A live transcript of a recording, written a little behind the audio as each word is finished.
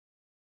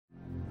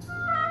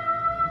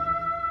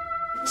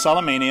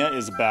Salomania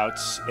is about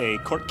a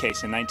court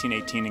case in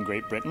 1918 in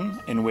Great Britain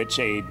in which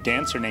a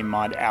dancer named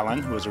Maud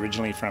Allan, who was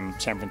originally from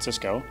San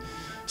Francisco,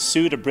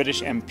 sued a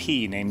British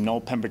MP named Noel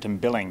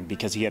Pemberton-Billing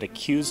because he had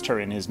accused her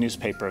in his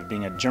newspaper of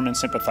being a German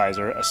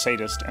sympathizer, a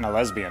sadist, and a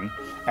lesbian,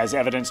 as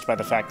evidenced by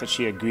the fact that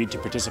she agreed to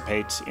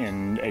participate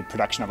in a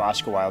production of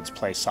Oscar Wilde's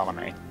play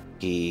Salome.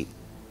 He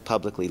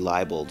publicly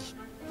libeled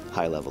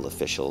high-level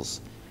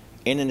officials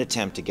in an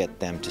attempt to get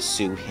them to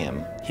sue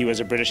him. He was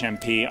a British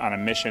MP on a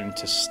mission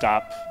to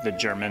stop the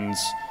Germans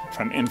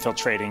from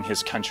infiltrating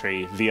his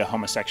country via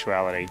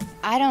homosexuality.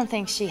 I don't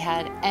think she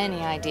had any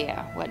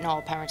idea what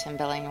Noel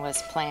Pemberton-Billing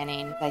was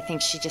planning. I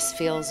think she just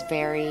feels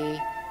very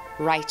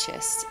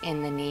righteous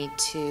in the need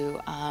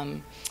to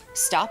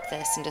stop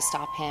this and to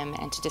stop him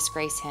and to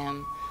disgrace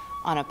him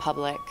on a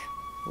public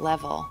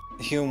level.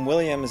 Hume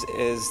Williams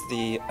is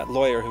the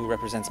lawyer who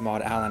represents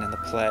Maud Allan in the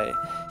play.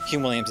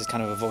 Hume Williams is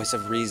kind of a voice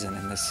of reason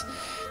in this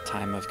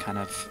time of kind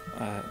of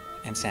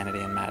insanity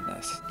and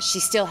madness. She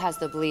still has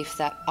the belief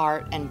that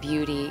art and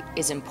beauty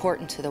is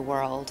important to the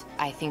world.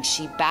 I think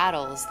she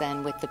battles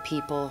then with the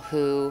people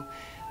who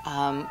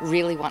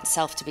really want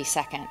self to be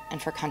second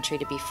and for country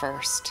to be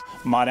first.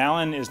 Maud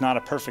Allan is not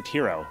a perfect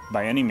hero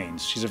by any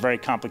means. She's a very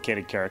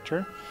complicated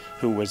character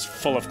who was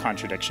full of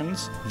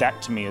contradictions.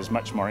 That to me is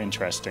much more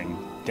interesting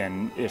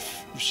than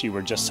if she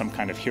were just some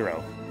kind of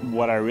hero.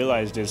 What I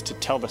realized is to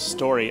tell the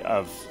story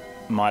of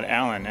Maud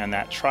Allan and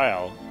that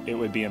trial, it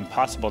would be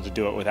impossible to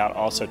do it without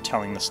also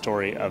telling the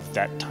story of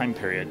that time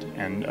period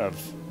and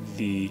of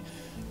the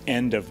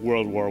end of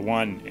World War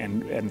I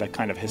and the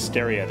kind of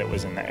hysteria that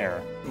was in the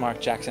air. Mark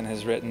Jackson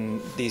has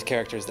written these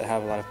characters that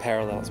have a lot of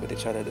parallels with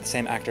each other. The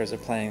same actors are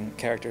playing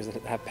characters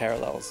that have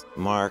parallels.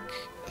 Mark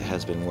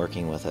has been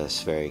working with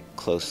us very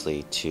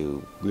closely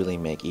to really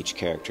make each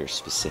character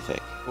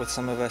specific. With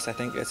some of us, I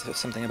think it's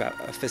something about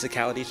a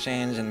physicality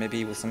change, and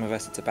maybe with some of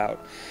us it's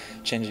about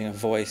changing a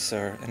voice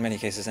or, in many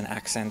cases, an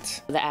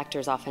accent. The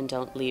actors often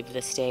don't leave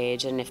the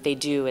stage, and if they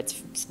do, it's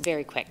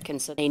very quick,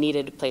 and so they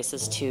needed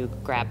places to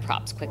grab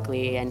props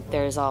quickly, and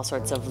there's all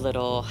sorts of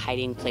little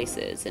hiding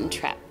places and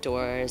trap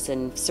doors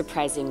and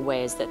surprising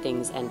ways that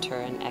things enter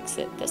and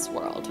exit this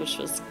world, which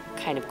was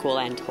kind of cool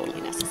and totally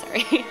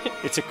necessary.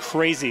 It's a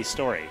crazy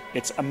story.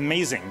 It's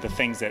amazing the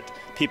things that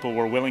people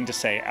were willing to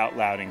say out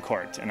loud in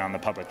court and on the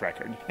public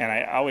record. And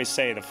I always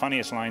say the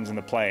funniest lines in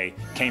the play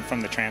came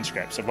from the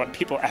transcripts of what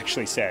people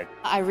actually said.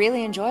 I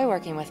really enjoy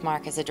working with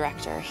Mark as a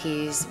director.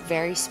 He's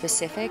very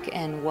specific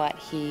in what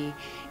he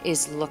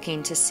is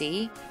looking to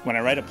see. When I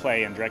write a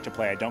play and direct a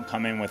play, I don't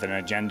come in with an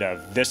agenda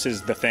of this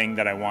is the thing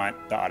that I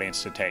want the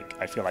audience to take.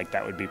 I feel like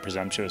that would be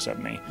presumptuous of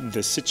me.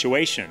 The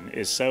situation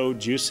is so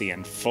juicy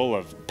and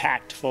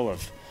packed full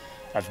of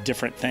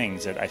different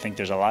things that I think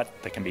there's a lot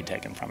that can be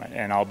taken from it.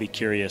 And I'll be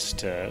curious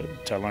to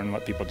learn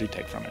what people do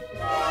take from it.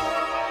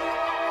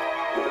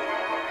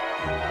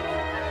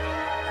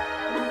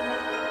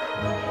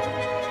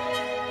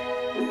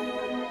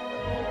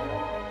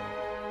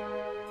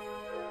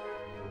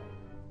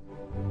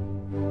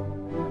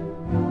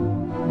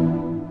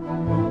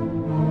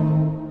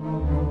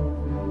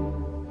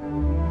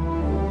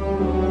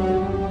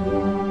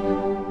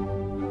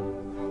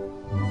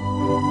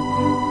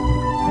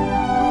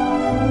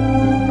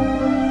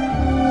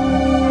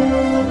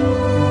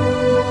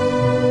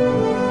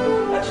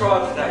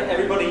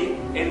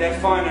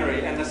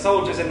 Finery and the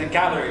soldiers in the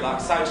gallery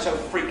like sideshow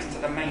freaks to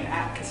the main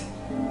act.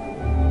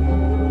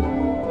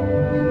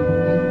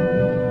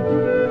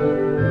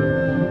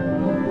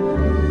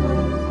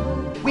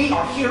 We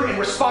are here in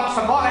response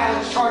to Maud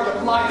Allan's charge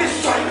of libel.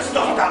 This trial is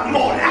not about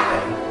Maud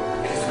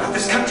Allan. It is about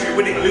this country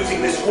winning or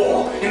losing this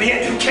war. In the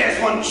end, who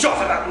cares one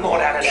jot about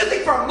Maud Allan? Do you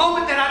think for a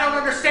moment that I don't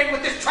understand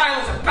what this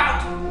trial is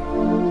about?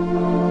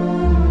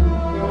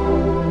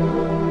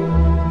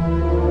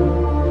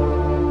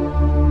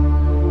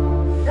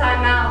 Thy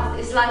mouth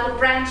is like a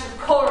branch of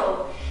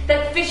coral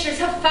that fishers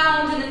have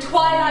found in the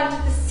twilight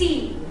of the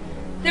sea.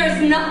 There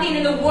is nothing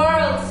in the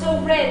world so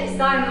red as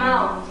thy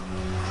mouth.